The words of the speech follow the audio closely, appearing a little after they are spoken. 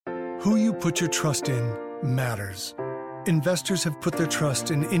Who you put your trust in matters. Investors have put their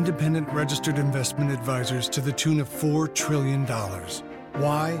trust in independent registered investment advisors to the tune of $4 trillion.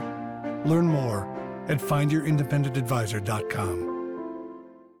 Why? Learn more at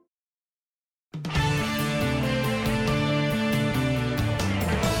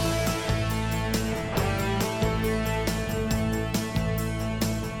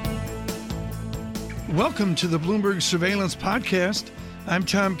Welcome to the Bloomberg Surveillance Podcast. I'm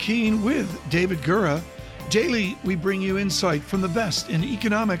Tom Keene with David Gura. Daily, we bring you insight from the best in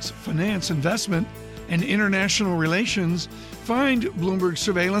economics, finance, investment, and international relations. Find Bloomberg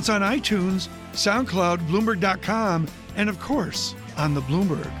Surveillance on iTunes, SoundCloud, Bloomberg.com, and of course, on the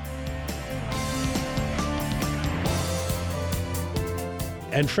Bloomberg.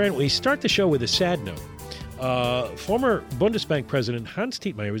 And friend, we start the show with a sad note. Former Bundesbank President Hans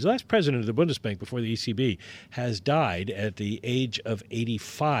Tietmeyer, was the last president of the Bundesbank before the ECB, has died at the age of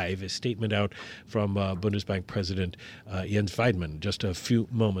 85. A statement out from Bundesbank President Jens Weidmann just a few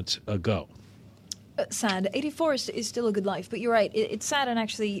moments ago. Sad. 84 is still a good life, but you're right. It's sad, and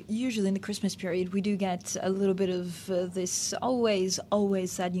actually, usually in the Christmas period, we do get a little bit of this always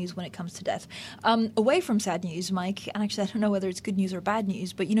sad news when it comes to death. Away from sad news, Mike, and actually I don't know whether it's good news or bad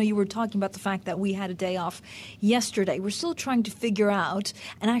news, but you were talking about the fact that we had a day off yesterday. We're still trying to figure out,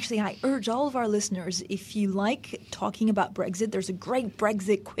 and actually I urge all of our listeners, if you like talking about Brexit, there's a great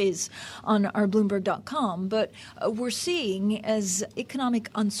Brexit quiz on our Bloomberg.com, but we're seeing as economic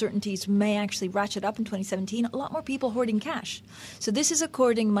uncertainties may actually ratchet up in 2017, a lot more people hoarding cash. So this is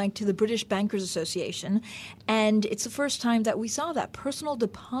according, Mike, to the British Bankers Association, and it's the first time that we saw that personal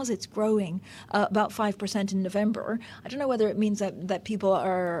deposits growing about 5% in November. I don't know whether it means that people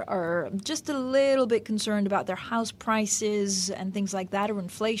are just a little bit concerned about their house prices and things like that, or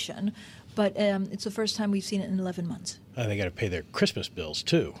inflation, but it's the first time we've seen it in 11 months. They got to pay their Christmas bills,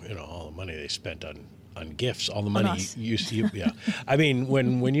 too, all the money they spent on gifts, all the money you yeah. I mean,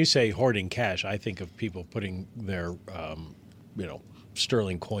 when you say hoarding cash, I think of people putting their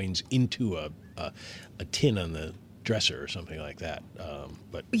sterling coins into a tin on the dresser or something like that.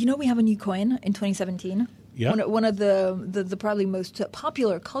 But we have a new coin in 2017. Yeah. One of the probably most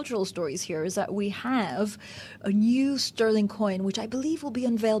popular cultural stories here is that we have a new sterling coin, which I believe will be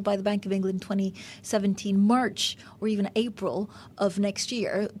unveiled by the Bank of England in 2017, March or even April of next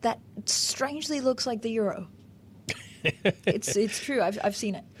year, that strangely looks like the euro. It's true. I've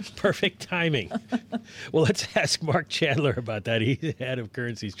seen it. Perfect timing. Well, let's ask Mark Chandler about that. He's head of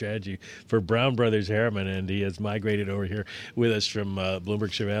currency strategy for Brown Brothers Harriman, and he has migrated over here with us from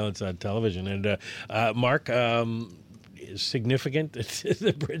Bloomberg Surveillance on television. And Mark, is significant that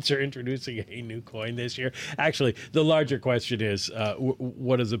the Brits are introducing a new coin this year. Actually, the larger question is,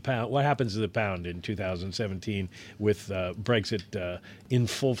 what happens to the pound in 2017 with Brexit in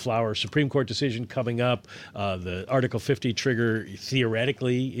full flower? Supreme Court decision coming up, the Article 50 trigger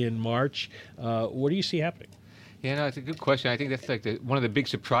theoretically in March. What do you see happening? Yeah, no, it's a good question. I think that's like one of the big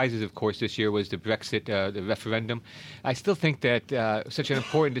surprises, of course, this year was the Brexit, the referendum. I still think that such an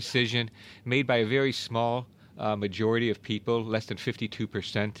important decision made by a very small majority of people, less than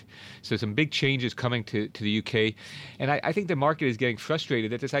 52%. So some big changes coming to the UK. And I think the market is getting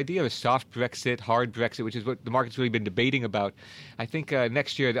frustrated that this idea of a soft Brexit, hard Brexit, which is what the market's really been debating about, I think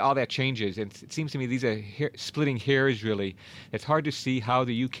next year all that changes. And it seems to me these are splitting hairs, really. It's hard to see how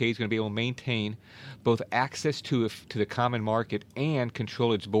the UK is going to be able to maintain both access to the common market and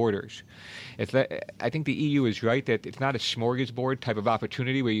control its borders. I think the EU is right that it's not a smorgasbord type of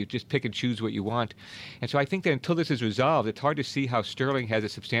opportunity where you just pick and choose what you want. And so I think that until this is resolved, it's hard to see how sterling has a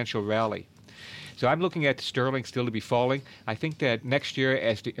substantial rally. So I'm looking at sterling still to be falling. I think that next year,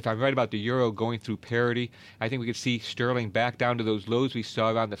 if I'm right about the euro going through parity, I think we could see sterling back down to those lows we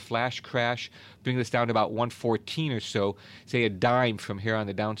saw around the flash crash, bring this down to about 114 or so, say a dime from here on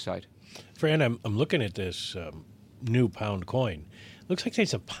the downside. Fran, I'm looking at this new pound coin. Looks like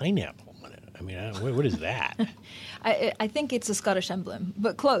there's a pineapple on it. I mean, what is that? I think it's a Scottish emblem,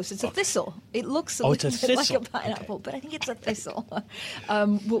 but close. It's a thistle. It looks a little bit like a pineapple, but I think it's a thistle.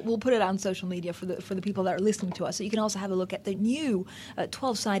 We'll put it on social media for the people that are listening to us. So you can also have a look at the new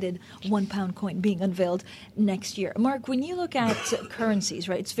 12-sided £1 coin being unveiled next year. Mark, when you look at currencies,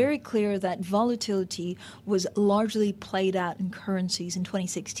 right, it's very clear that volatility was largely played out in currencies in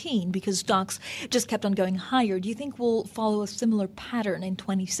 2016 because stocks just kept on going higher. Do you think we'll follow a similar pattern in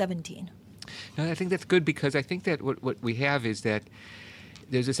 2017? No, I think that's good because I think that what we have is that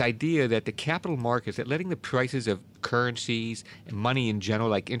there's this idea that the capital markets, that letting the prices of currencies and money in general,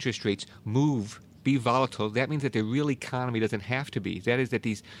 like interest rates, move be volatile, that means that the real economy doesn't have to be. That is that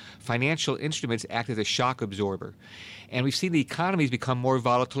these financial instruments act as a shock absorber. And we've seen the economies become more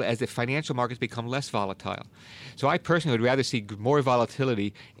volatile as the financial markets become less volatile. So I personally would rather see more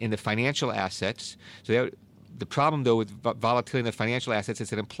volatility in the financial assets. The problem, though, with volatility in the financial assets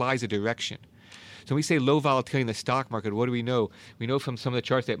is it implies a direction. So when we say low volatility in the stock market, what do we know? We know from some of the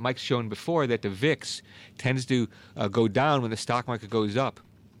charts that Mike's shown before that the VIX tends to go down when the stock market goes up.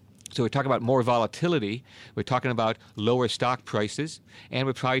 So we're talking about more volatility, we're talking about lower stock prices, and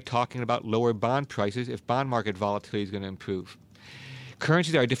we're probably talking about lower bond prices if bond market volatility is going to improve.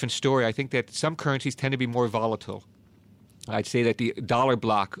 Currencies are a different story. I think that some currencies tend to be more volatile. I'd say that the dollar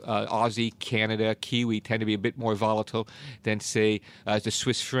block, Aussie, Canada, Kiwi, tend to be a bit more volatile than, say, the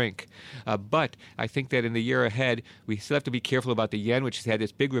Swiss franc. But I think that in the year ahead, we still have to be careful about the yen, which has had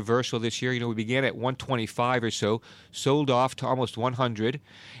this big reversal this year. We began at 125 or so, sold off to almost 100,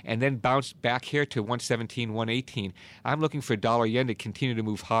 and then bounced back here to 117, 118. I'm looking for dollar yen to continue to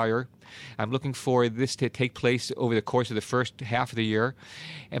move higher. I'm looking for this to take place over the course of the first half of the year.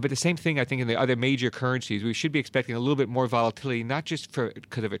 But the same thing, I think, in the other major currencies. We should be expecting a little bit more volatility, not just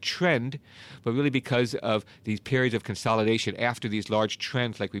because of a trend, but really because of these periods of consolidation after these large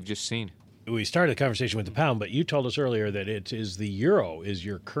trends like we've just seen. We started the conversation with the pound, but you told us earlier that it is the euro is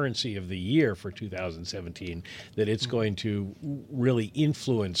your currency of the year for 2017, that it's going to really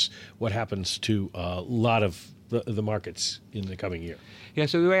influence what happens to a lot of the markets in the coming year. Yeah,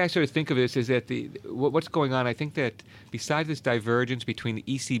 so the way I sort of think of this is that what's going on, I think that besides this divergence between the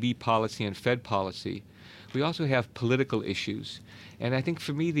ECB policy and Fed policy, we also have political issues. And I think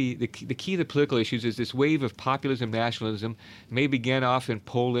for me, the key to the political issues is this wave of populism, nationalism, may begin off in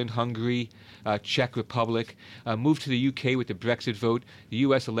Poland, Hungary, Czech Republic, moved to the UK with the Brexit vote, the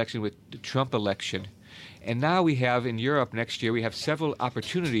US election with the Trump election. And now we have in Europe next year, we have several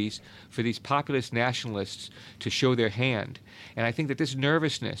opportunities for these populist nationalists to show their hand. And I think that this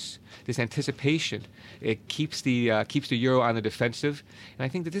nervousness, this anticipation, it keeps the euro on the defensive. And I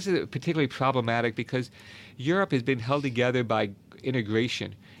think that this is particularly problematic because Europe has been held together by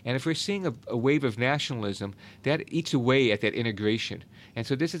integration. And if we're seeing a wave of nationalism, that eats away at that integration. And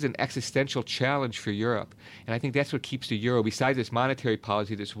so this is an existential challenge for Europe. And I think that's what keeps the euro, besides this monetary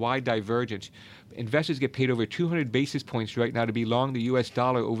policy, this wide divergence. Investors get paid over 200 basis points right now to be long the U.S.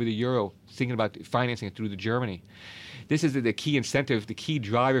 dollar over the euro, thinking about financing it through the Germany. This is the key incentive, the key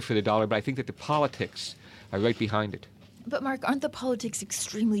driver for the dollar, but I think that the politics are right behind it. But Mark, aren't the politics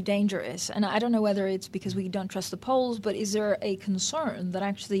extremely dangerous? And I don't know whether it's because we don't trust the polls, but is there a concern that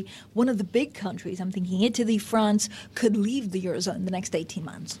actually one of the big countries, I'm thinking Italy, France, could leave the Eurozone in the next 18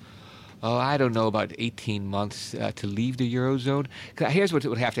 months? Oh, I don't know about 18 months to leave the Eurozone. Here's what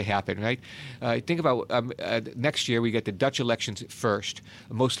would have to happen, right? Think about next year we get the Dutch elections first,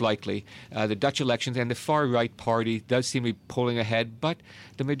 most likely. The Dutch elections and the far-right party does seem to be pulling ahead, but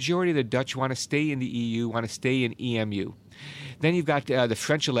the majority of the Dutch want to stay in the EU, want to stay in EMU. Then you've got the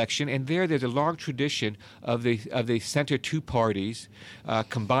French election, and there's a long tradition of the center two parties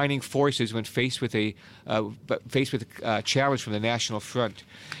combining forces when faced with a challenge from the National Front.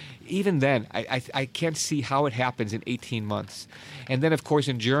 Even then, I can't see how it happens in 18 months. And then, of course,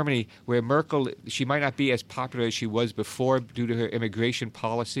 in Germany, where Merkel, she might not be as popular as she was before due to her immigration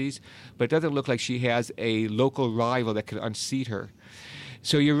policies, but it doesn't look like she has a local rival that could unseat her.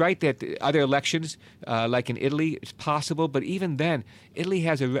 So you're right that other elections, like in Italy, it's possible. But even then, Italy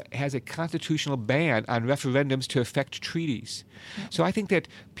has a constitutional ban on referendums to affect treaties. So I think that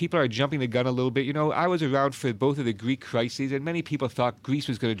people are jumping the gun a little bit. I was around for both of the Greek crises, and many people thought Greece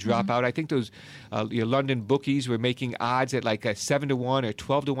was going to drop out. I think those London bookies were making odds at like a 7-1 or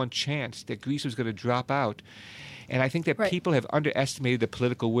 12-1 chance that Greece was going to drop out. And I think that people have underestimated the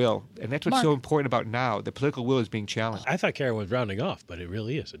political will. And that's what's so important about now. The political will is being challenged. I thought Karen was rounding off, but it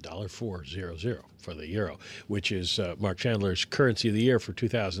really is $1.400 for the euro, which is Mark Chandler's currency of the year for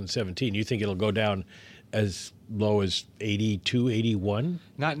 2017. You think it'll go down as low as 82, 81?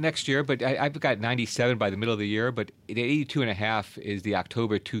 Not next year, but I've got 97 by the middle of the year. But 82.5 is the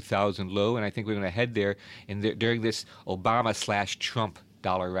October 2000 low. And I think we're going to head there during this Obama/Trump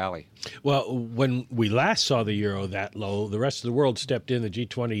dollar rally. Well, when we last saw the euro that low, the rest of the world stepped in. The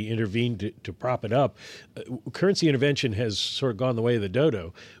G20 intervened to prop it up. Currency intervention has sort of gone the way of the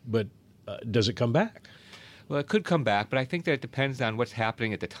dodo, but does it come back? Well, it could come back, but I think that it depends on what's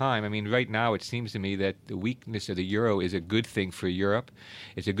happening at the time. I mean, right now it seems to me that the weakness of the euro is a good thing for Europe.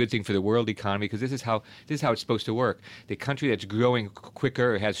 It's a good thing for the world economy because this is how it's supposed to work. The country that's growing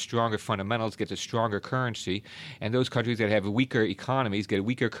quicker, has stronger fundamentals, gets a stronger currency, and those countries that have weaker economies get a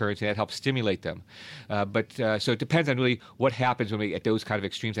weaker currency that helps stimulate them. So it depends on really what happens when we get those kind of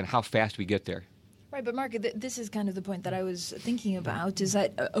extremes and how fast we get there. Right, but Mark, this is kind of the point that I was thinking about, is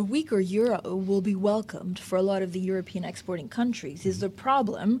that a weaker euro will be welcomed for a lot of the European exporting countries. Is the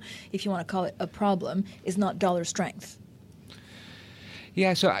problem, if you want to call it a problem, is not dollar strength?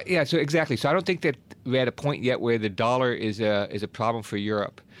 So exactly. So I don't think that we're at a point yet where the dollar is a problem for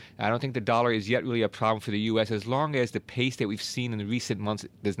Europe. I don't think the dollar is yet really a problem for the U.S. as long as the pace that we've seen in the recent months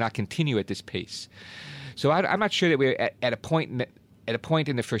does not continue at this pace. So I'm not sure that we're at a point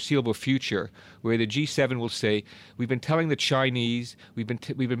in the foreseeable future where the G7 will say, we've been telling the Chinese, we've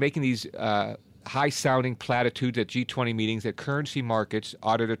been making these high-sounding platitudes at G20 meetings that currency markets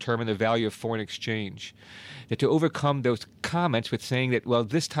ought to determine the value of foreign exchange. That to overcome those comments with saying that, well,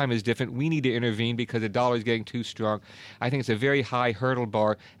 this time is different, we need to intervene because the dollar is getting too strong, I think it's a very high hurdle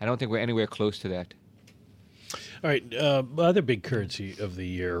bar. I don't think we're anywhere close to that. All right. Other big currency of the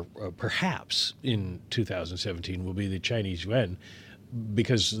year, perhaps in 2017, will be the Chinese yuan,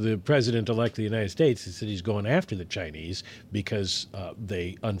 because the president-elect of the United States has said he's going after the Chinese because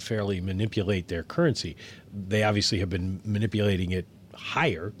they unfairly manipulate their currency. They obviously have been manipulating it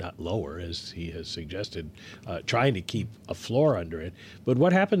higher, not lower, as he has suggested, trying to keep a floor under it. But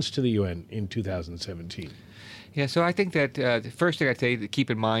what happens to the yuan in 2017? Yeah, so I think that the first thing I'd say to keep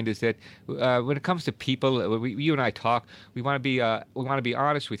in mind is that when it comes to people, you and I talk, we want to be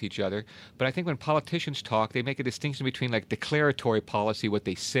honest with each other. But I think when politicians talk, they make a distinction between like declaratory policy, what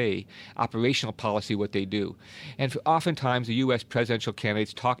they say, operational policy, what they do. And oftentimes the U.S. presidential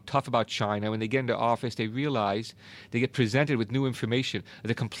candidates talk tough about China. When they get into office, they realize they get presented with new information,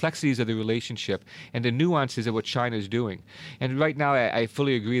 the complexities of the relationship, and the nuances of what China is doing. And right now, I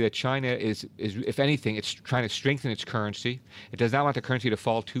fully agree that China is if anything, it's trying to strengthen its currency. It does not want the currency to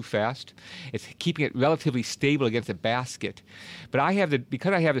fall too fast. It's keeping it relatively stable against a basket. But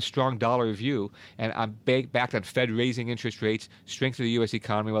because I have the strong dollar view, and I'm backed on Fed raising interest rates, strength of the U.S.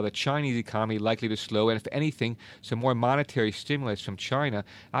 economy, while the Chinese economy likely to slow, and if anything, some more monetary stimulus from China,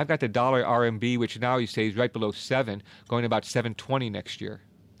 I've got the dollar RMB, which now you say is right below 7, going to about 7.20 next year.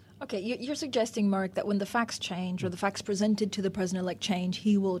 Okay, you're suggesting, Mark, that when the facts change or the facts presented to the president-elect change,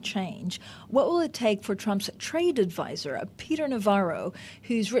 he will change. What will it take for Trump's trade advisor, Peter Navarro,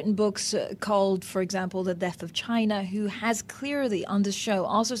 who's written books called, for example, The Death of China, who has clearly on this show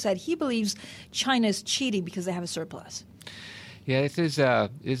also said he believes China is cheating because they have a surplus? Yeah, this is a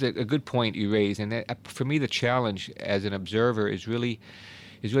good point you raise. And for me, the challenge as an observer is really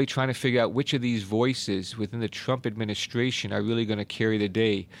trying to figure out which of these voices within the Trump administration are really going to carry the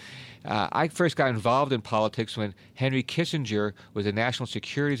day. I first got involved in politics when Henry Kissinger was a national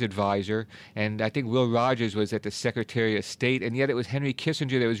securities advisor, and I think Will Rogers was at the Secretary of State, and yet it was Henry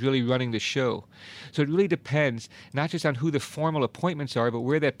Kissinger that was really running the show. So it really depends not just on who the formal appointments are, but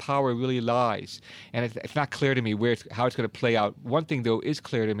where that power really lies. And it's not clear to me how it's going to play out. One thing, though, is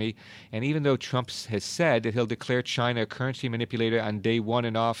clear to me, and even though Trump has said that he'll declare China a currency manipulator on day one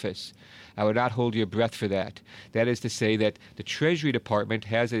in office, I would not hold your breath for that. That is to say that the Treasury Department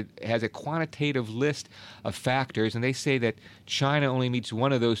has a quantitative list of factors, and they say that China only meets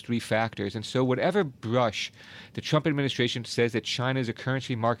one of those three factors. And so whatever brush the Trump administration says that China is a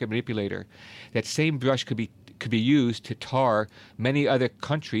currency market manipulator, that same brush could be used to tar many other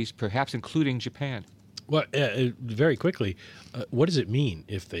countries, perhaps including Japan. Well, very quickly, what does it mean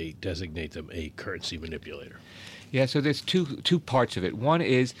if they designate them a currency manipulator? Yeah, so there's two parts of it. One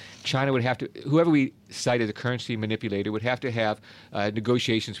is China would have to, whoever we cite as a currency manipulator would have to have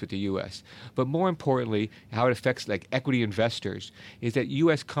negotiations with the U.S. But more importantly, how it affects like equity investors is that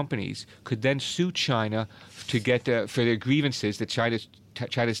U.S. companies could then sue China to get for their grievances that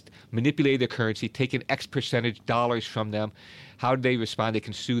China's manipulated their currency, taken X percentage dollars from them. How do they respond? They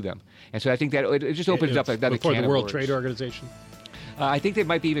can sue them. And so I think that it just opens up another can of worms. Before the World Trade Organization? I think there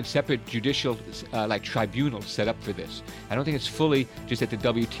might be even separate judicial tribunals set up for this. I don't think it's fully just at the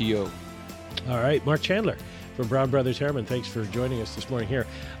WTO. All right. Mark Chandler from Brown Brothers Harriman, thanks for joining us this morning here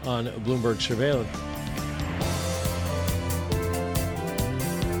on Bloomberg Surveillance.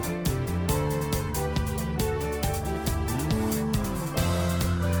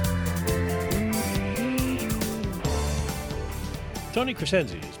 Tony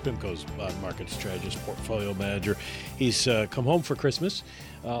Crescenzi is PIMCO's bond market strategist, portfolio manager. He's come home for Christmas,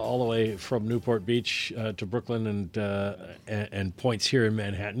 all the way from Newport Beach to Brooklyn and points here in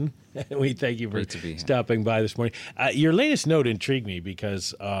Manhattan. We thank you for stopping by this morning. Your latest note intrigued me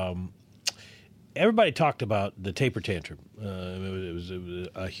because everybody talked about the taper tantrum. It was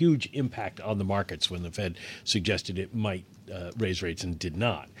a huge impact on the markets when the Fed suggested it might raise rates and did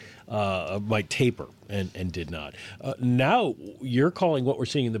not, might taper and did not. Now you're calling what we're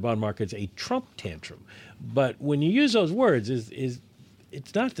seeing in the bond markets a Trump tantrum. But when you use those words, is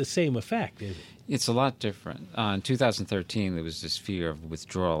it's not the same effect, is it? It's a lot different. In 2013, there was this fear of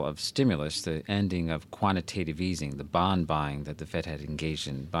withdrawal of stimulus, the ending of quantitative easing, the bond buying that the Fed had engaged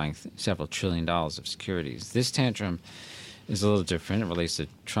in, buying several $1 trillion of securities. This tantrum is a little different. It relates to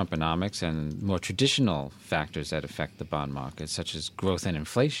Trumponomics and more traditional factors that affect the bond market, such as growth and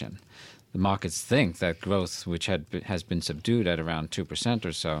inflation. The markets think that growth, which has been subdued at around 2%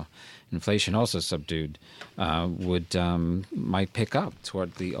 or so, inflation also subdued, might pick up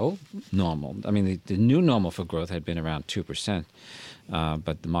toward the old normal. I mean, the new normal for growth had been around 2%,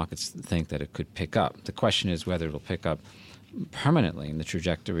 but the markets think that it could pick up. The question is whether it will pick up permanently and the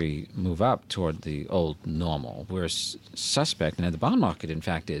trajectory move up toward the old normal. We're suspect, and the bond market, in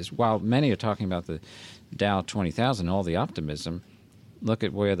fact, is, while many are talking about the Dow 20,000, all the optimism, look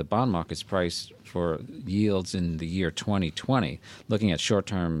at where the bond market's priced for yields in the year 2020. Looking at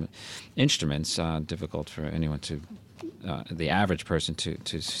short-term instruments, difficult for anyone the average person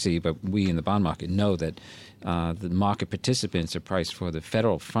to see, but we in the bond market know that the market participants are priced for the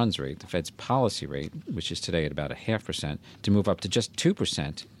federal funds rate, the Fed's policy rate, which is today at about 0.5%, to move up to just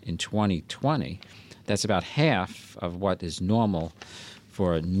 2% in 2020. That's about half of what is normal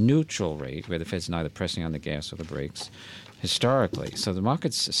for a neutral rate, where the Fed's neither pressing on the gas or the brakes historically. So the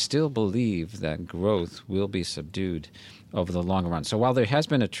markets still believe that growth will be subdued over the long run. So while there has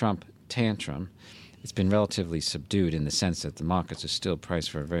been a Trump tantrum, it's been relatively subdued in the sense that the markets are still priced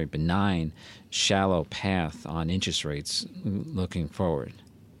for a very benign, shallow path on interest rates looking forward.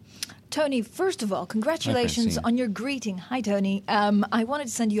 Tony, first of all, congratulations on your greeting. Hi, Tony. I wanted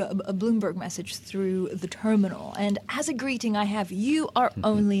to send you a Bloomberg message through the terminal. And as a greeting, I have, you are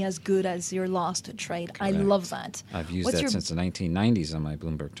only as good as your last trade. Correct. I love that. I've used that since the 1990s on my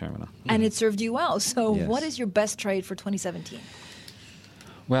Bloomberg terminal. And it served you well. So what is your best trade for 2017?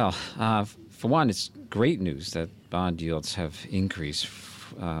 Well, for one, it's great news that bond yields have increased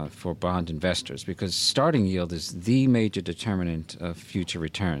for bond investors, because starting yield is the major determinant of future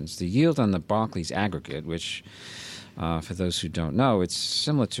returns. The yield on the Barclays aggregate, which, for those who don't know, it's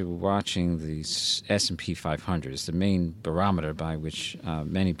similar to watching the S&P 500. It's the main barometer by which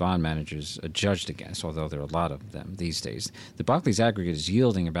many bond managers are judged against, although there are a lot of them these days. The Barclays aggregate is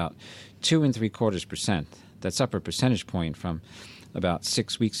yielding about 2.75%. That's up a percentage point from about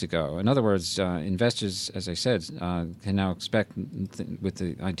 6 weeks ago. In other words, investors, as I said, can now expect, with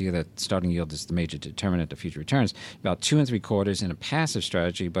the idea that starting yield is the major determinant of future returns, about 2.75% in a passive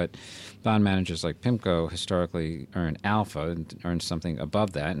strategy, but bond managers like PIMCO historically earn alpha and earn something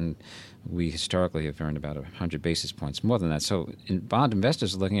above that, and we historically have earned about 100 basis points more than that. So bond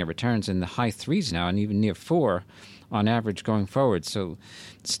investors are looking at returns in the high threes now and even near 4 on average going forward. So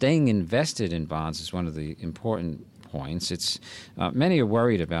staying invested in bonds is one of the important points. It's many are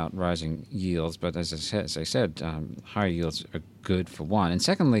worried about rising yields, but as I said, higher yields are good for one. And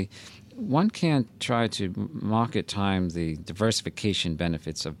secondly, one can't try to market time the diversification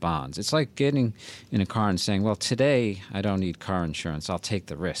benefits of bonds. It's like getting in a car and saying, well, today I don't need car insurance. I'll take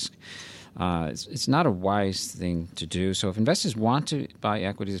the risk. It's not a wise thing to do. So if investors want to buy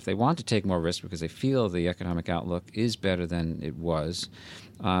equities, if they want to take more risk because they feel the economic outlook is better than it was,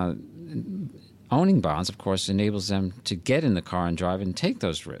 owning bonds, of course, enables them to get in the car and drive and take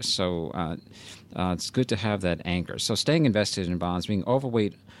those risks. So it's good to have that anchor. So staying invested in bonds, being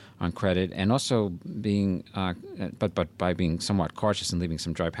overweight on credit, and also being, but by being somewhat cautious and leaving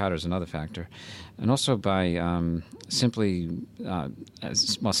some dry powder is another factor, and also by simply,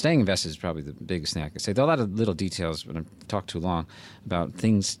 staying invested is probably the biggest thing I could say. There are a lot of little details, but I've talked too long about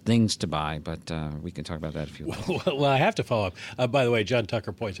things to buy, but we can talk about that if you want. Well, I have to follow up. By the way, John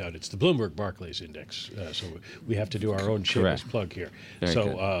Tucker points out it's the Bloomberg Barclays Index, so we have to do our own shameless plug here. Very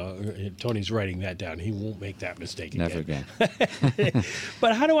so Tony's writing that down. He won't make that mistake again. Never again.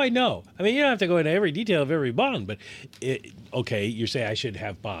 But how do I know? I mean, you don't have to go into every detail of every bond, but okay, you say I should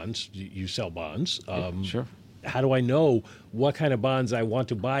have bonds. You sell bonds. Sure. How do I know what kind of bonds I want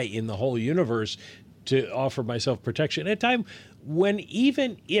to buy in the whole universe to offer myself protection at a time when,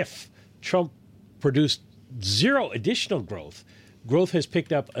 even if Trump produced zero additional growth has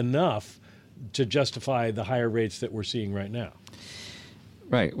picked up enough to justify the higher rates that we're seeing right now?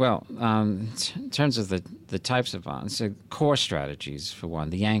 Right. Well, in terms of the types of bonds, core strategies, for one,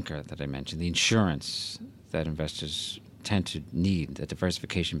 the anchor that I mentioned, the insurance that investors tend to need, the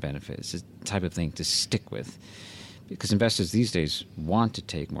diversification benefits, is the type of thing to stick with. Because investors these days want to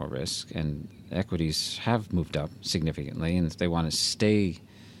take more risk, and equities have moved up significantly, and if they want to stay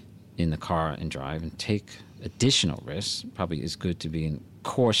in the car and drive and take additional risks, probably is good to be in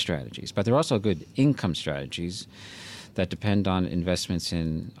core strategies. But there are also good income strategies that depend on investments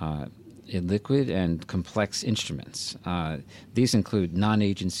in illiquid and complex instruments. These include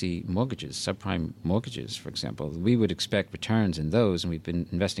non-agency mortgages, subprime mortgages, for example. We would expect returns in those, and we've been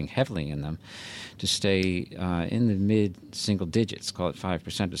investing heavily in them, to stay in the mid-single digits, call it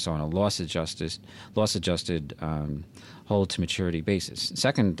 5% or so, on a loss-adjusted hold-to-maturity basis.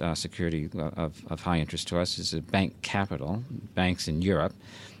 Second security of high interest to us is bank capital, banks in Europe.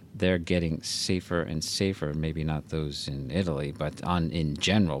 They're getting safer and safer, maybe not those in Italy, but in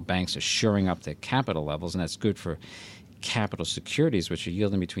general, banks are shoring up their capital levels, and that's good for capital securities, which are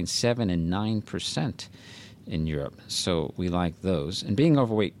yielding between 7 and 9% in Europe. So we like those. And being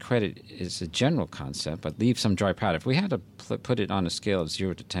overweight credit is a general concept, but leave some dry powder. If we had to put it on a scale of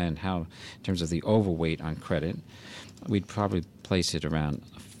 0 to 10, how in terms of the overweight on credit, we'd probably place it around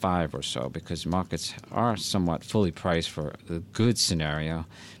 5 or so, because markets are somewhat fully priced for the good scenario,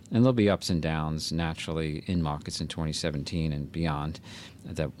 and there'll be ups and downs naturally in markets in 2017 and beyond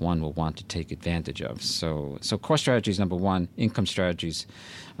that one will want to take advantage of. So core strategies, number one. Income strategies,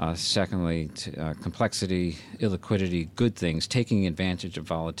 secondly. Complexity, illiquidity, good things. Taking advantage of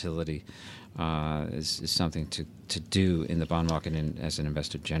volatility is something to do in the bond market and as an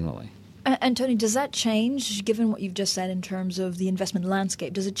investor generally. And Tony, does that change, given what you've just said in terms of the investment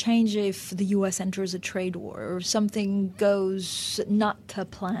landscape? Does it change if the U.S. enters a trade war or something goes not to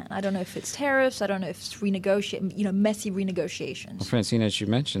plan? I don't know if it's tariffs. I don't know if it's messy renegotiations. Well, Francine, as you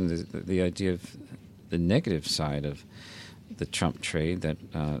mentioned, the idea of the negative side of the Trump trade that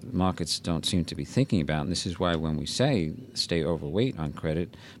markets don't seem to be thinking about, and this is why when we say stay overweight on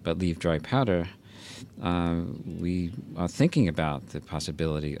credit but leave dry powder, we are thinking about the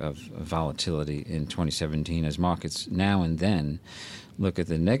possibility of volatility in 2017 as markets now and then look at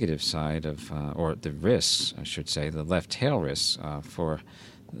the negative side of, or the risks, I should say, the left tail risks for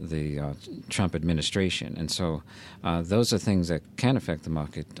the Trump administration. And so those are things that can affect the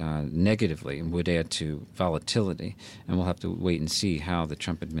market negatively and would add to volatility. And we'll have to wait and see how the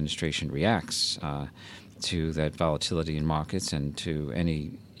Trump administration reacts to that volatility in markets and to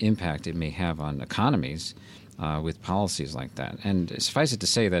any impact it may have on economies with policies like that. And suffice it to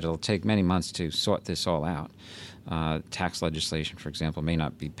say that it'll take many months to sort this all out. Tax legislation, for example, may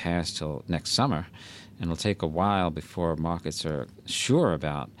not be passed till next summer, and it'll take a while before markets are sure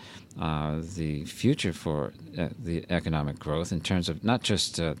about the future for the economic growth in terms of not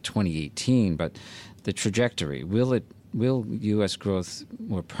just 2018, but the trajectory. Will U.S. growth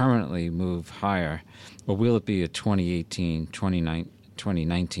more permanently move higher, or will it be a 2018,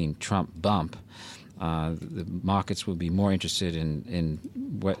 2019 Trump bump? The markets will be more interested in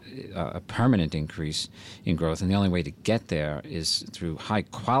what a permanent increase in growth, and the only way to get there is through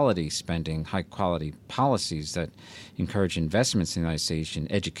high-quality spending, high-quality policies that encourage investments in the United States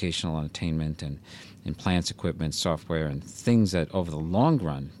in educational attainment and in plants, equipment, software, and things that over the long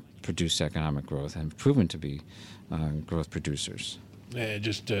run produce economic growth and have proven to be growth producers.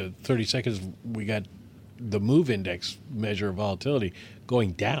 Just 30 seconds, we got the MOVE index measure of volatility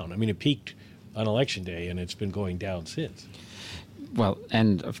going down. I mean, it peaked on Election Day, and it's been going down since. Well,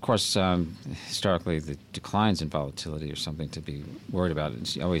 and of course, historically, the declines in volatility are something to be worried about.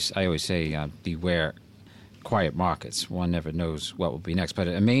 I always say, beware quiet markets. One never knows what will be next. But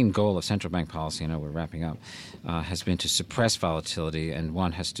a main goal of central bank policy, I know we're wrapping up, has been to suppress volatility, and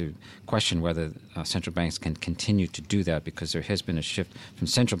one has to question whether central banks can continue to do that, because there has been a shift from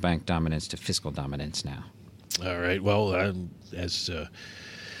central bank dominance to fiscal dominance now. All right. Well,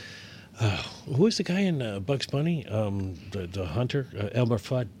 who is the guy in Bugs Bunny? The hunter, Elmer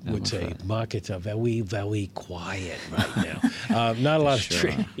Fudd, would say markets are very, very quiet right now. Not a lot of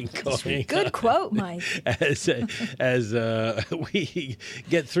trading going. Good quote, Mike. As we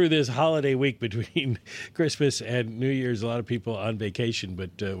get through this holiday week between Christmas and New Year's, a lot of people on vacation,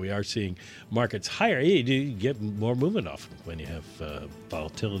 but we are seeing markets higher. You get more movement off when you have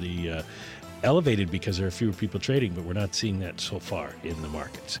volatility elevated because there are fewer people trading, but we're not seeing that so far in the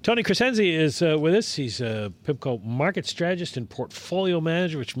markets. Tony Crescenzi is with us. He's a PIMCO market strategist and portfolio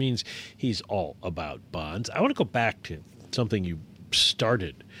manager, which means he's all about bonds. I want to go back to something you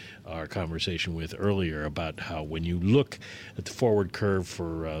started our conversation with earlier about how when you look at the forward curve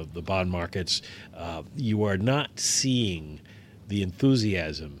for the bond markets, you are not seeing the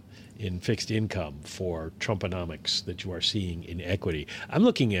enthusiasm in fixed income for Trumponomics that you are seeing in equity. I'm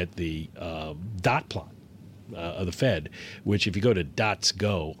looking at the dot plot of the Fed, which if you go to Dots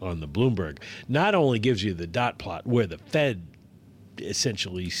Go on the Bloomberg, not only gives you the dot plot where the Fed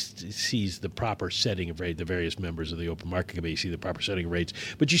essentially sees the proper setting of rate, the various members of the open market committee see the proper setting of rates,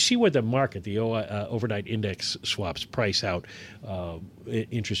 but you see where the market, the overnight index swaps, price out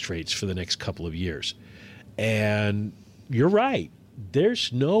interest rates for the next couple of years. And you're right.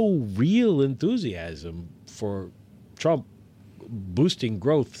 there's no real enthusiasm for Trump boosting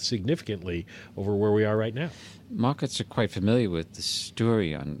growth significantly over where we are right now. Markets are quite familiar with the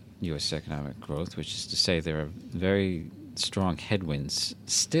story on U.S. economic growth, which is to say there are very strong headwinds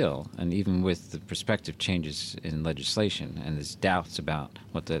still, and even with the prospective changes in legislation, and there's doubts about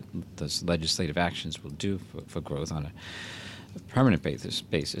what those legislative actions will do for growth on a permanent basis.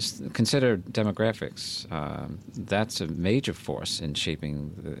 Consider demographics. That's a major force in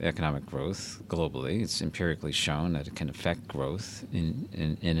shaping the economic growth globally. It's empirically shown that it can affect growth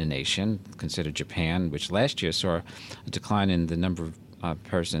in a nation. Consider Japan, which last year saw a decline in the number of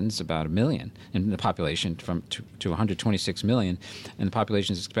persons, about 1 million in the population, to 126 million, and the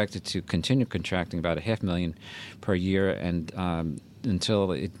population is expected to continue contracting about 500,000 per year, and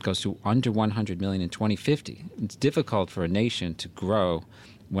until it goes to under 100 million in 2050. It's difficult for a nation to grow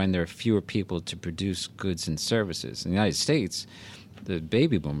when there are fewer people to produce goods and services. In the United States, the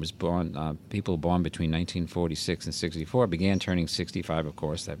baby boomers people born between 1946 and 64 began turning 65, of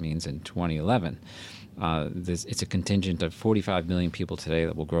course. That means in 2011. It's a contingent of 45 million people today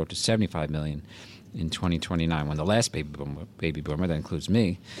that will grow to 75 million in 2029, when the last baby boomer, that includes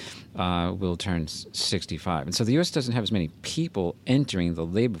me, will turn 65. And so the U.S. doesn't have as many people entering the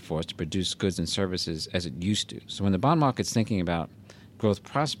labor force to produce goods and services as it used to. So when the bond market's thinking about growth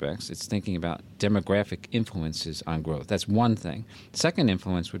prospects, it's thinking about demographic influences on growth. That's one thing. Second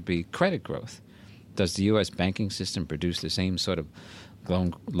influence would be credit growth. Does the U.S. banking system produce the same sort of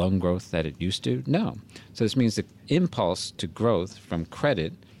loan growth that it used to? No. So this means the impulse to growth from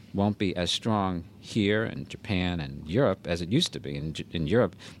credit won't be as strong here in Japan and Europe as it used to be. In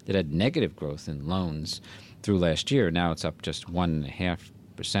Europe, it had negative growth in loans through last year. Now it's up just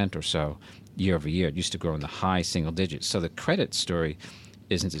 1.5% or so year over year. It used to grow in the high single digits. So the credit story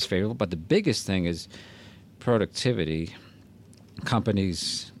isn't as favorable. But the biggest thing is productivity.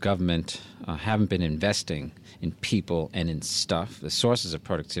 Companies, government haven't been investing in people and in stuff. The sources of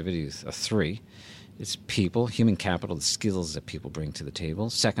productivity are three. It's people, human capital, the skills that people bring to the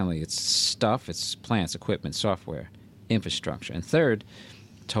table. Secondly, it's stuff, it's plants, equipment, software, infrastructure. And third,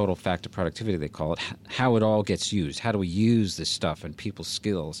 total factor productivity, they call it, how it all gets used. How do we use this stuff and people's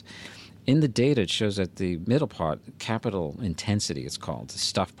skills? In the data, it shows that the middle part, capital intensity, it's called, the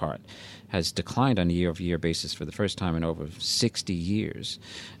stuff part, has declined on a year-over-year basis for the first time in over 60 years.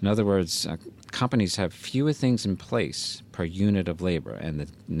 In other words, companies have fewer things in place per unit of labor, and the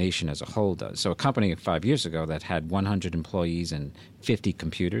nation as a whole does. So a company 5 years ago that had 100 employees and 50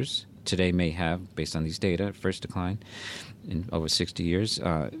 computers today may have, based on these data, first decline in over 60 years,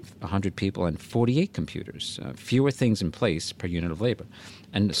 100 people and 48 computers, fewer things in place per unit of labor.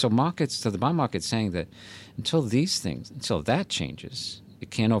 And so the bond market's saying that until that changes, it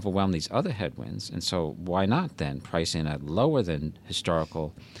can't overwhelm these other headwinds. And so why not then price in a lower than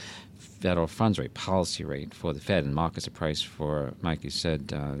historical federal funds rate, policy rate for the Fed? And markets are priced for, Mike, you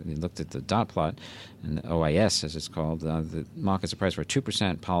said, you looked at the dot plot, and the OIS, as it's called, the markets are priced for a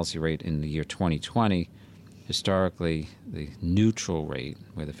 2% policy rate in the year 2020. Historically, the neutral rate,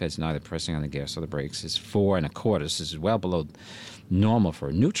 where the Fed's neither pressing on the gas or the brakes, is 4.25. This is well below normal for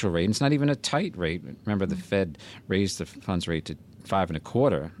a neutral rate. And it's not even a tight rate. Remember, the Fed raised the funds rate to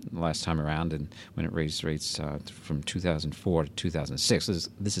 5.25 the last time around, and when it raised rates from 2004 to 2006.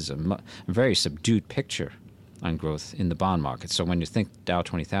 This is a very subdued picture on growth in the bond market. So when you think Dow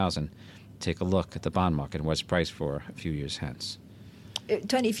 20,000, take a look at the bond market and what's priced for a few years hence.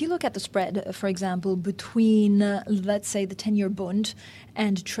 Tony, if you look at the spread, for example, between, let's say, the 10-year bond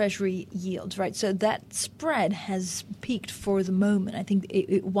and Treasury yield, right? So that spread has peaked for the moment. I think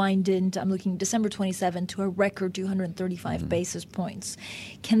it widened, I'm looking December 27 to a record 235 basis points.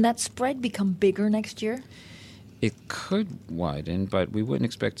 Can that spread become bigger next year? It could widen, but we wouldn't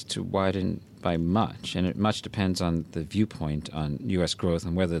expect it to widen by much. And it much depends on the viewpoint on U.S. growth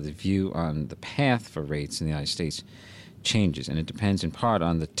and whether the view on the path for rates in the United States changes, and it depends in part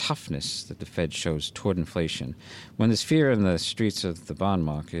on the toughness that the Fed shows toward inflation. When there's fear in the streets of the bond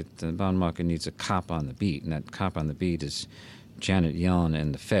market needs a cop on the beat, and that cop on the beat is Janet Yellen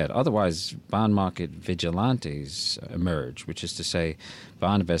and the Fed. Otherwise, bond market vigilantes emerge, which is to say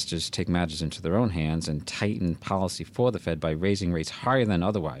bond investors take matters into their own hands and tighten policy for the Fed by raising rates higher than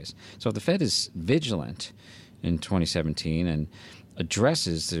otherwise. So if the Fed is vigilant in 2017 and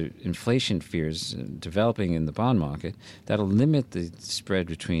addresses the inflation fears developing in the bond market, that'll limit the spread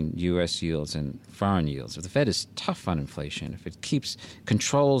between U.S. yields and foreign yields. If the Fed is tough on inflation, if it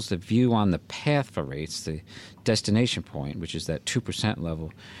controls the view on the path for rates, the destination point, which is that 2%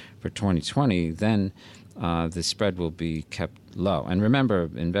 level for 2020, then the spread will be kept low. And remember,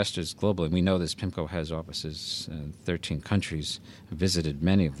 investors globally, we know this, PIMCO has offices in 13 countries, visited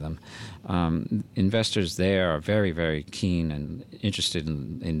many of them. Investors there are very, very keen and interested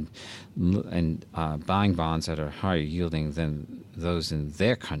in buying bonds that are higher yielding than those in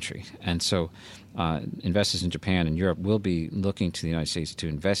their country. And so investors in Japan and Europe will be looking to the United States to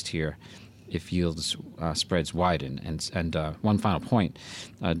invest here if yields spreads widen. And one final point,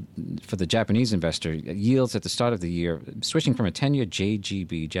 for the Japanese investor, yields at the start of the year, switching from a 10-year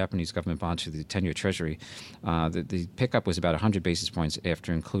JGB, Japanese government bond, to the 10-year Treasury, the pickup was about 100 basis points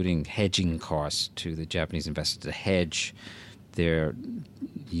after including hedging costs to the Japanese investor to hedge their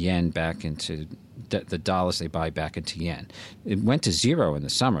yen back into the dollars they buy back into yen. It went to zero in the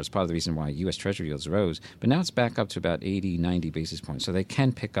summer. It's part of the reason why U.S. Treasury yields rose. But now it's back up to about 80, 90 basis points. So they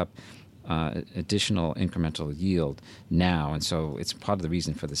can pick up additional incremental yield now, and so it's part of the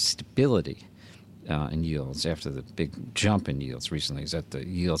reason for the stability in yields after the big jump in yields recently, is that the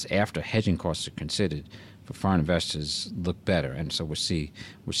yields after hedging costs are considered for foreign investors look better, and so we're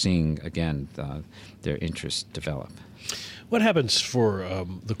seeing again their interest develop. What happens for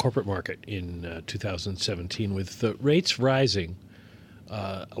the corporate market in 2017 with the rates rising?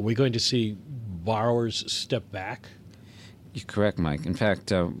 Are we going to see borrowers step back? You're correct, Mike. In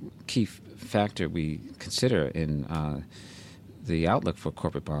fact, key factor we consider in the outlook for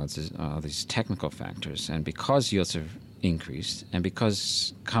corporate bonds is these technical factors. And because yields have increased, and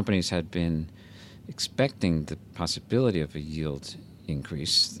because companies had been expecting the possibility of a yield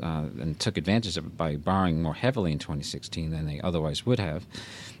increase and took advantage of it by borrowing more heavily in 2016 than they otherwise would have,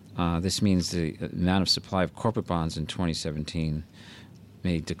 this means the amount of supply of corporate bonds in 2017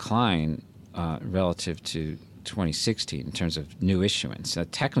 may decline relative to 2016 in terms of new issuance. A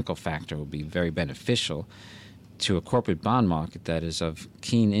technical factor will be very beneficial to a corporate bond market that is of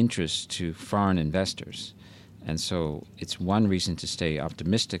keen interest to foreign investors. And so it's one reason to stay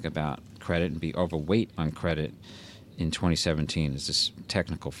optimistic about credit and be overweight on credit in 2017 is this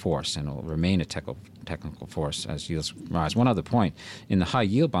technical force, and it will remain a technical force as yields rise. One other point, in the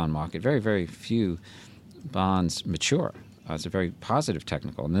high-yield bond market, very, very few bonds mature. It's a very positive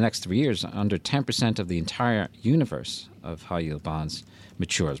technical. In the next 3 years, under 10% of the entire universe of high-yield bonds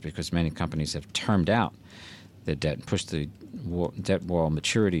matures because many companies have termed out their debt and pushed the debt wall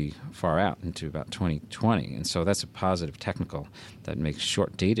maturity far out into about 2020. And so that's a positive technical that makes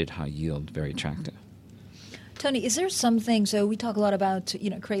short-dated high-yield very attractive. Tony, is there something, so we talk a lot about,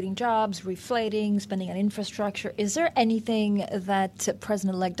 creating jobs, reflating, spending on infrastructure. Is there anything that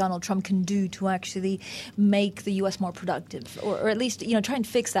President-elect Donald Trump can do to actually make the U.S. more productive, or at least, try and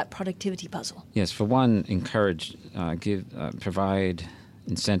fix that productivity puzzle? Yes, for one, provide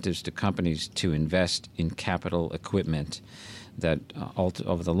incentives to companies to invest in capital equipment that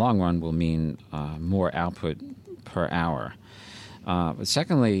over the long run will mean more output per hour. But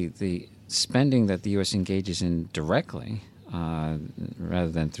secondly, the spending that the U.S. engages in directly, rather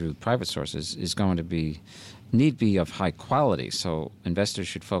than through private sources, is going to be of high quality. So investors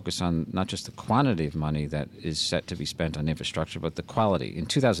should focus on not just the quantity of money that is set to be spent on infrastructure, but the quality. In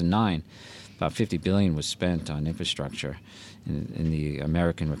 2009, about $50 billion was spent on infrastructure in the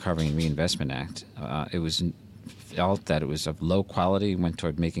American Recovery and Reinvestment Act. It was felt that it was of low quality, went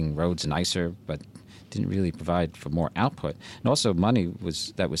toward making roads nicer, but didn't really provide for more output. And also money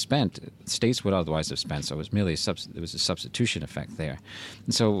that was spent, states would otherwise have spent, so it was merely there was a substitution effect there.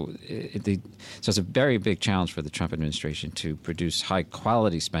 And so it's a very big challenge for the Trump administration to produce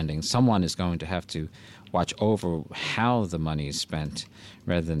high-quality spending. Someone is going to have to watch over how the money is spent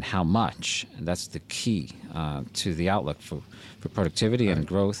rather than how much. And that's the key to the outlook for productivity and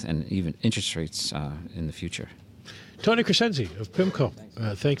growth and even interest rates in the future. Tony Crescenzi of PIMCO,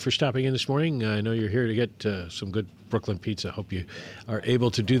 thanks for stopping in this morning. I know you're here to get some good Brooklyn pizza. Hope you are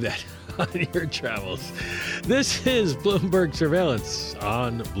able to do that on your travels. This is Bloomberg Surveillance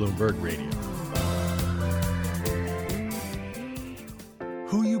on Bloomberg Radio.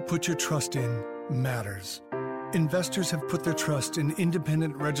 Who you put your trust in matters. Investors have put their trust in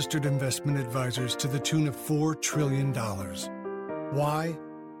independent registered investment advisors to the tune of $4 trillion. Why?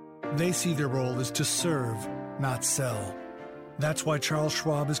 They see their role as to serve, not sell. That's why Charles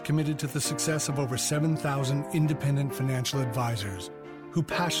Schwab is committed to the success of over 7,000 independent financial advisors who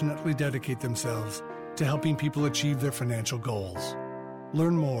passionately dedicate themselves to helping people achieve their financial goals.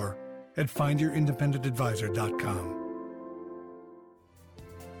 Learn more at findyourindependengadvisor.com.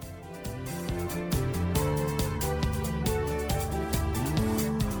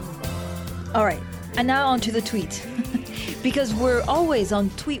 All right, and now on to the tweet. Because we're always on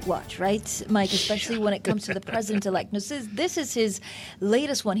tweet watch, right, Mike? Especially when it comes to the president-elect. Now, this is his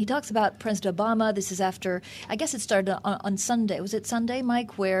latest one. He talks about President Obama. This is after, I guess it started on Sunday. Was it Sunday,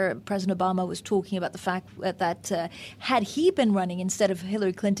 Mike, where President Obama was talking about the fact that had he been running instead of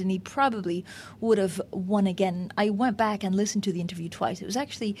Hillary Clinton, he probably would have won again. I went back and listened to the interview twice. It was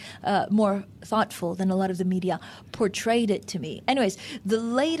actually more thoughtful than a lot of the media portrayed it to me. Anyways, the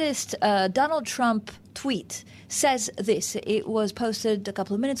latest Donald Trump tweet says this. It was posted a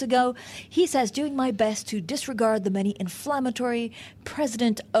couple of minutes ago. He says, doing my best to disregard the many inflammatory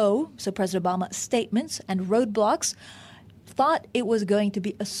President President Obama, statements and roadblocks, thought it was going to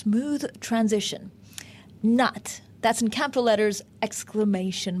be a smooth transition. Not. That's in capital letters,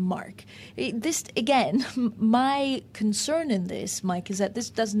 exclamation mark. This, again, my concern in this, Mike, is that this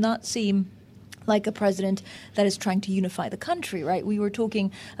does not seem like a president that is trying to unify the country, right? We were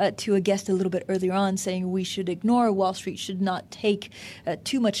talking to a guest a little bit earlier on saying we should ignore Wall Street, should not take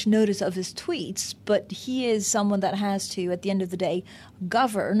too much notice of his tweets, but he is someone that has to, at the end of the day,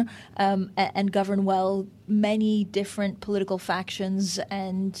 govern and govern well many different political factions,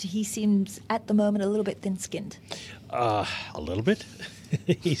 and he seems at the moment a little bit thin-skinned. A little bit?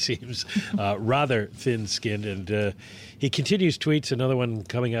 He seems rather thin-skinned, and he continues tweets. Another one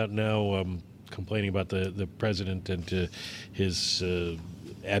coming out now complaining about the president and his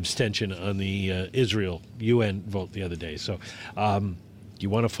abstention on the Israel UN vote the other day. So you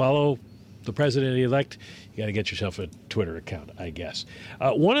want to follow the president-elect, you got to get yourself a Twitter account, I guess.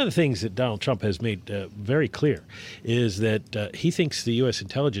 One of the things that Donald Trump has made very clear is that he thinks the U.S.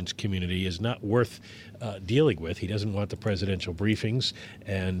 intelligence community is not worth dealing with. He doesn't want the presidential briefings,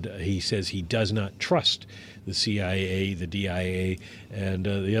 and he says he does not trust the CIA, the DIA, and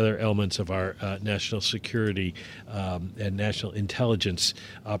the other elements of our national security and national intelligence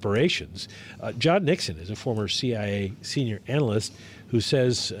operations. John Nixon is a former CIA senior analyst who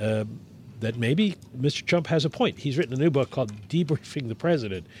says that maybe Mr. Trump has a point. He's written a new book called Debriefing the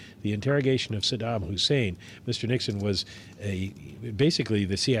President, The Interrogation of Saddam Hussein. Mr. Nixon was basically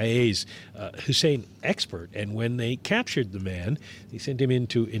the CIA's Hussein expert, and when they captured the man, they sent him in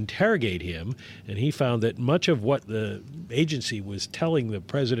to interrogate him, and he found that much of what the agency was telling the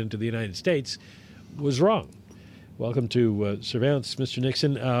President of the United States was wrong. Welcome to Surveillance, Mr.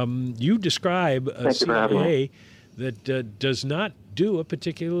 Nixon. You describe a CIA that does not do a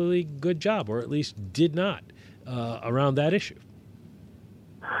particularly good job, or at least did not, around that issue.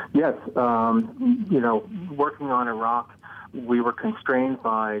 Yes. Working on Iraq, we were constrained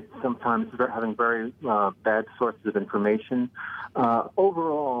by sometimes having very bad sources of information.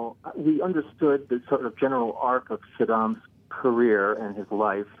 Overall, we understood the sort of general arc of Saddam's career and his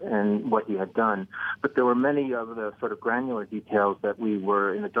life and what he had done, but there were many of the sort of granular details that we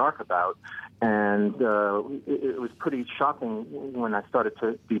were in the dark about, and it was pretty shocking when I started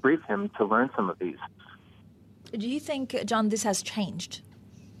to debrief him to learn some of these. Do you think, John, this has changed?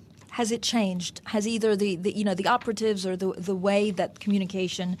 Has it changed? Has either the operatives or the way that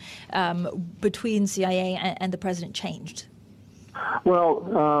communication between CIA and the president changed?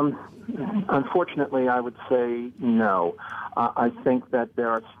 Well, unfortunately, I would say no. I think that there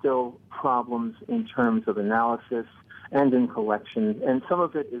are still problems in terms of analysis and in collection, and some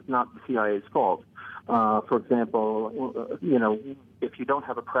of it is not the CIA's fault. For example, if you don't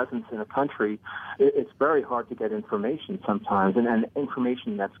have a presence in a country, it's very hard to get information sometimes, and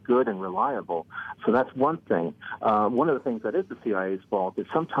information that's good and reliable. So that's one thing. One of the things that is the CIA's fault is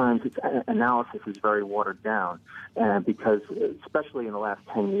sometimes its analysis is very watered down, because especially in the last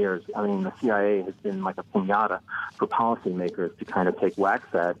 10 years, I mean, the CIA has been like a piñata for policymakers to kind of take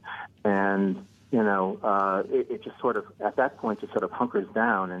whacks at, and it just sort of, at that point, just sort of hunkers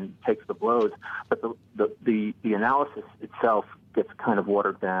down and takes the blows. But the analysis itself gets kind of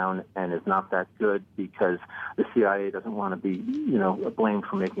watered down and is not that good because the CIA doesn't want to be, blamed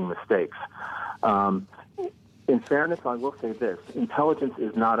for making mistakes. In fairness, I will say this: intelligence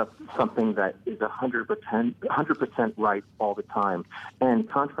is not something that is 100% right all the time. And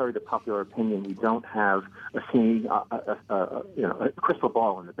contrary to popular opinion, we don't have a crystal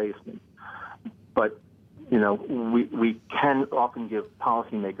ball in the basement. But we can often give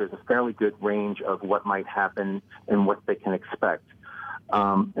policymakers a fairly good range of what might happen and what they can expect.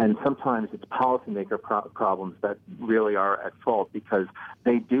 And sometimes it's policymaker problems that really are at fault because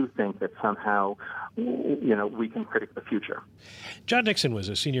they do think that somehow, we can predict the future. John Nixon was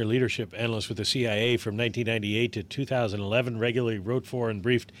a senior leadership analyst with the CIA from 1998 to 2011, regularly wrote for and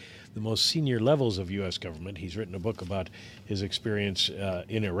briefed the most senior levels of U.S. government. He's written a book about his experience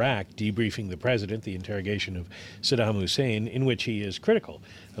in Iraq, Debriefing the President, the interrogation of Saddam Hussein, in which he is critical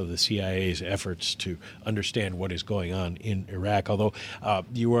of the CIA's efforts to understand what is going on in Iraq, although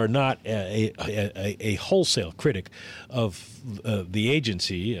you are not a wholesale critic of the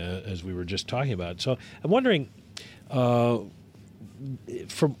agency, as we were just talking about. So I'm wondering,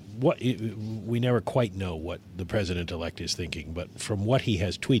 from what we never quite know what the president-elect is thinking, but from what he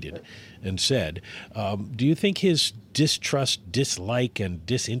has tweeted and said, do you think his distrust, dislike, and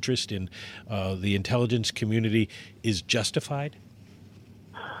disinterest in the intelligence community is justified?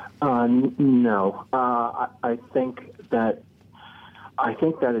 No. I think that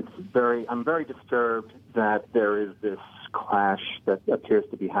it's I'm very disturbed that there is this clash that appears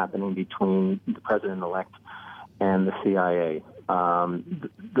to be happening between the president-elect and the CIA.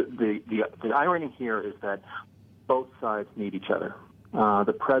 The irony here is that both sides need each other.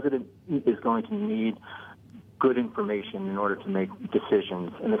 The president is going to need good information in order to make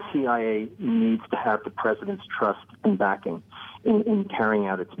decisions, and the CIA needs to have the president's trust and backing in carrying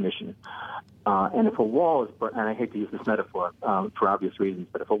out its mission. And if a wall is, and I hate to use this metaphor for obvious reasons,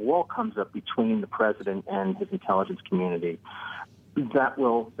 but if a wall comes up between the president and his intelligence community, that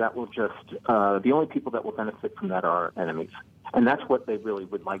will just the only people that will benefit from that are enemies, and that's what they really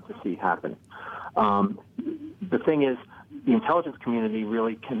would like to see happen. The thing is, the intelligence community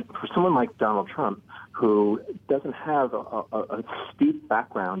really can, for someone like Donald Trump, who doesn't have a steep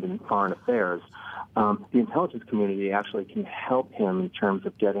background in foreign affairs, the intelligence community actually can help him in terms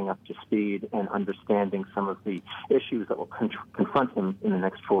of getting up to speed and understanding some of the issues that will confront him in the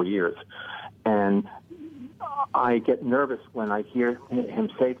next 4 years. And I get nervous when I hear him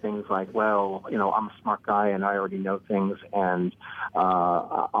say things like, well, I'm a smart guy and I already know things, and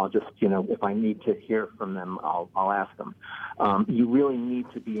I'll just, if I need to hear from them, I'll ask them. You really need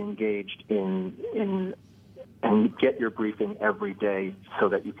to be engaged in and get your briefing every day so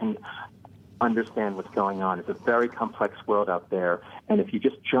that you can understand what's going on. It's a very complex world out there, and if you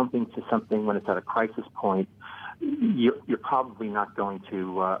just jump into something when it's at a crisis point, you're probably not going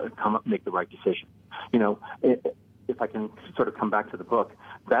to make the right decision. If I can sort of come back to the book,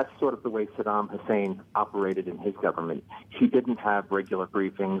 that's sort of the way Saddam Hussein operated in his government. He didn't have regular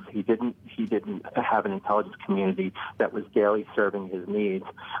briefings. He didn't have an intelligence community that was daily serving his needs.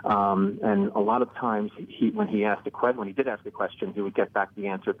 And a lot of times, when he did ask a question, he would get back the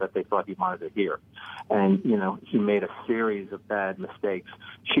answer that they thought he wanted to hear. And he made a series of bad mistakes.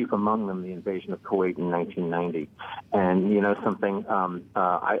 Chief among them, the invasion of Kuwait in 1990. And something.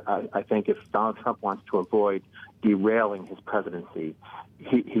 I think if Donald Trump wants to avoid derailing his presidency,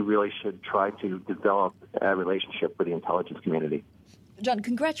 he really should try to develop a relationship with the intelligence community. John,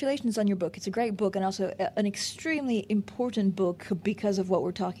 congratulations on your book. It's a great book and also an extremely important book because of what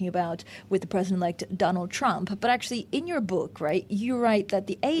we're talking about with the president-elect Donald Trump. But actually, in your book, right, you write that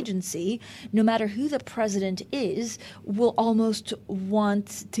the agency, no matter who the president is, will almost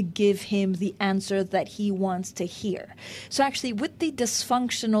want to give him the answer that he wants to hear. So actually, with the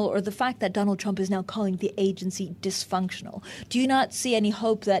dysfunctional, or the fact that Donald Trump is now calling the agency dysfunctional, do you not see any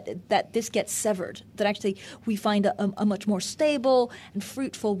hope that this gets severed, that actually we find a much more stable and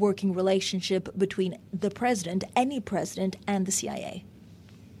fruitful working relationship between the president, any president, and the CIA?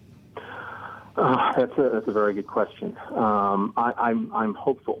 That's a very good question. I'm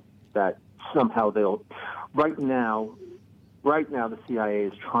hopeful that somehow they'll. Right now, the CIA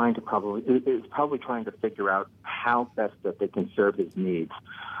is probably trying to figure out how best that they can serve his needs.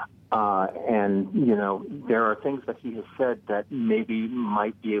 And there are things that he has said that they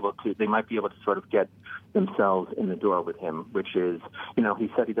might be able to sort of get themselves in the door with him, which is,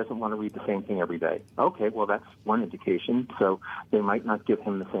 he said he doesn't want to read the same thing every day. Okay, well, that's one indication. So they might not give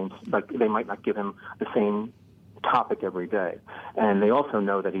him the same topic every day. And they also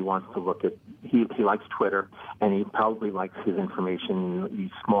know that he wants to look at, he likes Twitter, and he probably likes his information in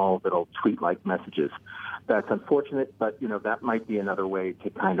these small little tweet-like messages. That's unfortunate, but, that might be another way to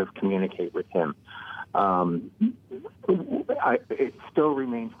kind of communicate with him. It still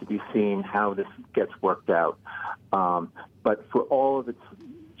remains to be seen how this gets worked out. But for all of its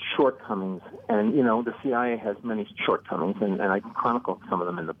shortcomings, and, the CIA has many shortcomings, and I chronicle some of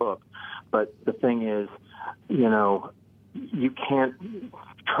them in the book. But the thing is, you can't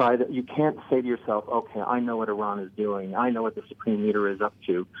say to yourself, okay, I know what Iran is doing. I know what the Supreme Leader is up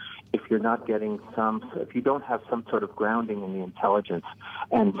to. If you don't have some sort of grounding in the intelligence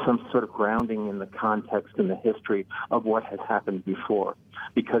and some sort of grounding in the context and the history of what has happened before.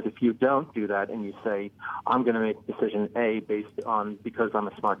 Because if you don't do that and you say, I'm going to make decision A because I'm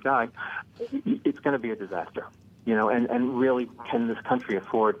a smart guy, it's going to be a disaster. And really, can this country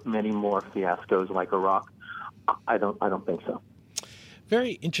afford many more fiascos like Iraq? I don't think so.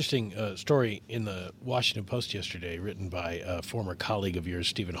 Very interesting story in the Washington Post yesterday, written by a former colleague of yours,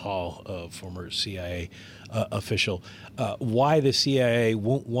 Stephen Hall, a former CIA official, why the CIA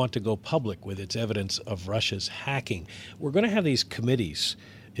won't want to go public with its evidence of Russia's hacking. We're going to have these committees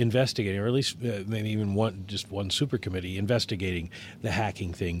investigating, or at least maybe even one super committee investigating the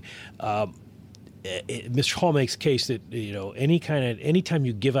hacking thing. Mr. Hall makes case that anytime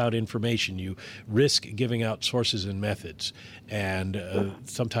you give out information, you risk giving out sources and methods, and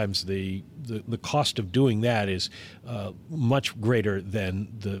sometimes the cost of doing that is much greater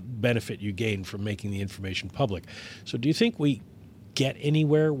than the benefit you gain from making the information public. So, do you think we get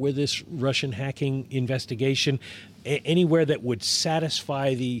anywhere with this Russian hacking investigation? Anywhere that would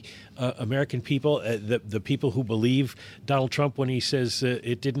satisfy the American people, the people who believe Donald Trump when he says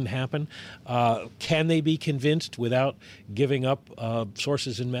it didn't happen? Can they be convinced without giving up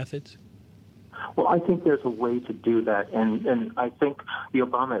sources and methods? Well, I think there's a way to do that, and I think the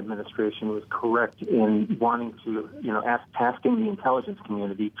Obama administration was correct in wanting to, tasking the intelligence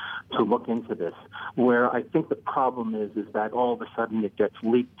community to look into this. Where I think the problem is that all of a sudden it gets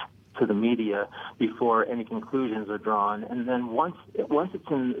leaked to the media before any conclusions are drawn, and then once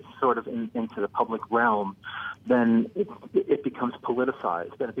it's into the public realm, then it becomes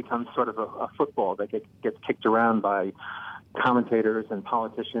politicized. Then it becomes sort of a football that gets kicked around by commentators and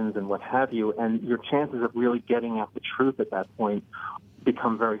politicians and what have you, and your chances of really getting at the truth at that point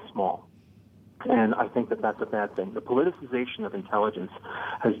become very small. And I think that that's a bad thing. The politicization of intelligence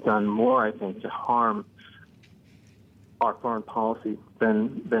has done more, I think, to harm our foreign policy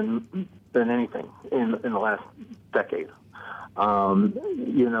than anything in the last decade.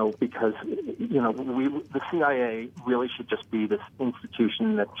 Because the CIA really should just be this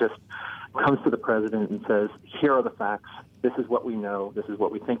institution that just comes to the president and says, here are the facts, this is what we know, this is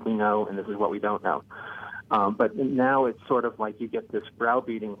what we think we know, and this is what we don't know. But now it's sort of like you get this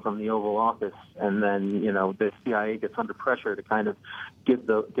browbeating from the Oval Office, and then the CIA gets under pressure to kind of give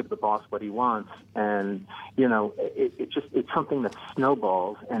the boss what he wants, and it's something that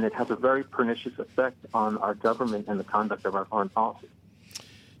snowballs, and it has a very pernicious effect on our government and the conduct of our foreign policy.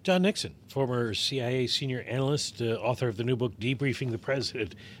 John Nixon, former CIA senior analyst, author of the new book Debriefing the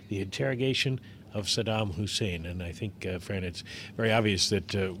President: The Interrogation of Saddam Hussein. And I think, Fran, it's very obvious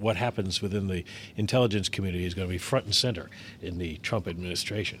that what happens within the intelligence community is going to be front and center in the Trump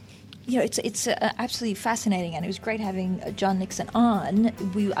administration. It's absolutely fascinating, and it was great having John Nixon on.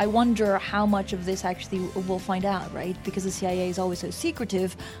 I wonder how much of this actually we'll find out, right? Because the CIA is always so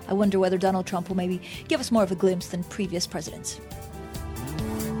secretive. I wonder whether Donald Trump will maybe give us more of a glimpse than previous presidents.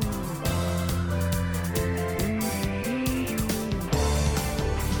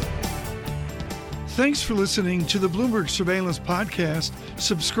 Thanks for listening to the Bloomberg Surveillance Podcast.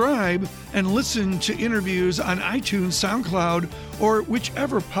 Subscribe and listen to interviews on iTunes, SoundCloud, or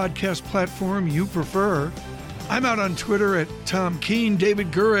whichever podcast platform you prefer. I'm out on Twitter at Tom Keene.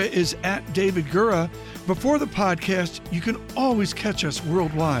 David Gura is at David Gura. Before the podcast, you can always catch us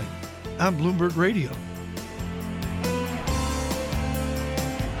worldwide on Bloomberg Radio.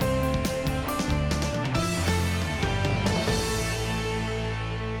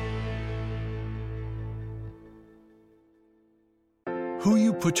 Who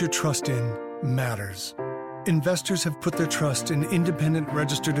you put your trust in matters. Investors have put their trust in independent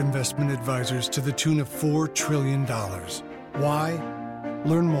registered investment advisors to the tune of $4 trillion. Why?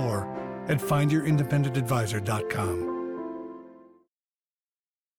 Learn more at findyourindependengadvisor.com.